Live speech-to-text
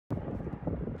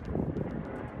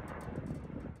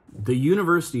The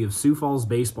University of Sioux Falls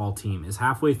baseball team is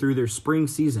halfway through their spring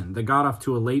season that got off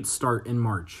to a late start in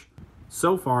March.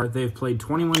 So far, they have played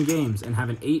 21 games and have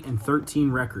an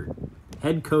 8-13 record.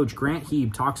 Head coach Grant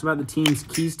Heeb talks about the team's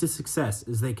keys to success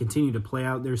as they continue to play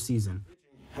out their season.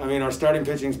 I mean, our starting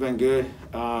pitching's been good.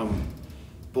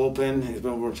 Bullpen has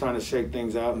been, we're trying to shake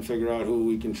things out and figure out who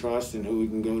we can trust and who we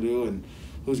can go to and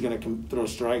who's going to throw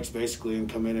strikes basically and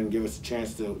come in and give us a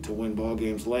chance to win ball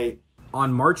games late.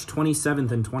 On March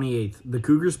 27th and 28th, the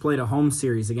Cougars played a home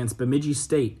series against Bemidji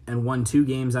State and won 2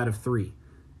 games out of 3.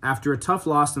 After a tough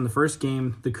loss in the first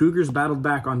game, the Cougars battled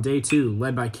back on day 2,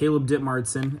 led by Caleb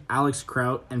Dittmartson, Alex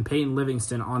Kraut, and Peyton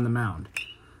Livingston on the mound.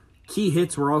 Key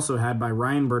hits were also had by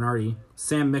Ryan Bernardi,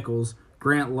 Sam Mickles,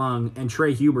 Grant Lung, and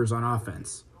Trey Hubers on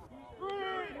offense.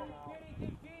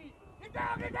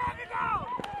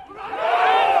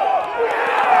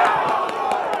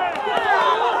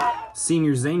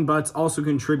 Senior Zane Butts also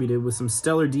contributed with some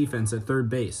stellar defense at third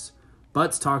base.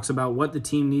 Butts talks about what the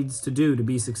team needs to do to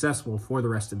be successful for the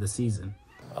rest of the season.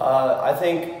 I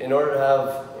think in order to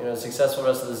have a successful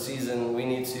rest of the season, we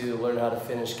need to learn how to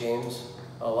finish games.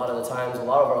 A lot of the times, a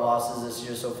lot of our losses this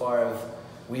year so far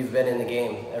we've been in the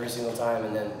game every single time,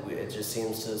 and then it just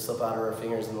seems to slip out of our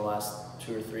fingers in the last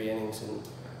 2 or 3 innings. And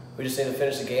we just need to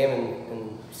finish the game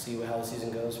and see how the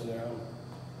season goes from there on.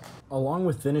 Along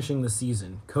with finishing the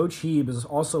season, Coach Heeb is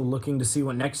also looking to see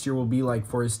what next year will be like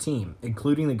for his team,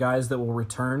 including the guys that will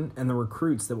return and the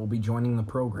recruits that will be joining the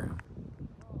program.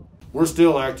 We're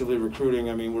still actively recruiting.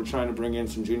 I mean, we're trying to bring in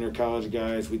some junior college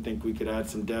guys. We think we could add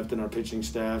some depth in our pitching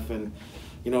staff. And,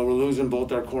 we're losing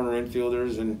both our corner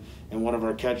infielders and one of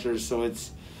our catchers. So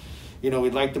it's,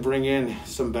 we'd like to bring in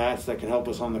some bats that can help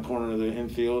us on the corner of the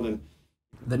infield. And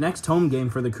the next home game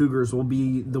for the Cougars will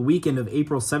be the weekend of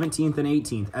April 17th and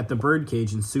 18th at the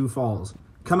Birdcage in Sioux Falls.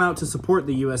 Come out to support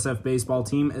the USF baseball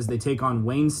team as they take on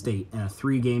Wayne State in a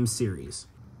 3-game series.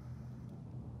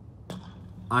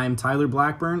 I'm Tyler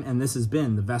Blackburn, and this has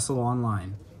been the Vessel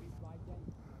Online.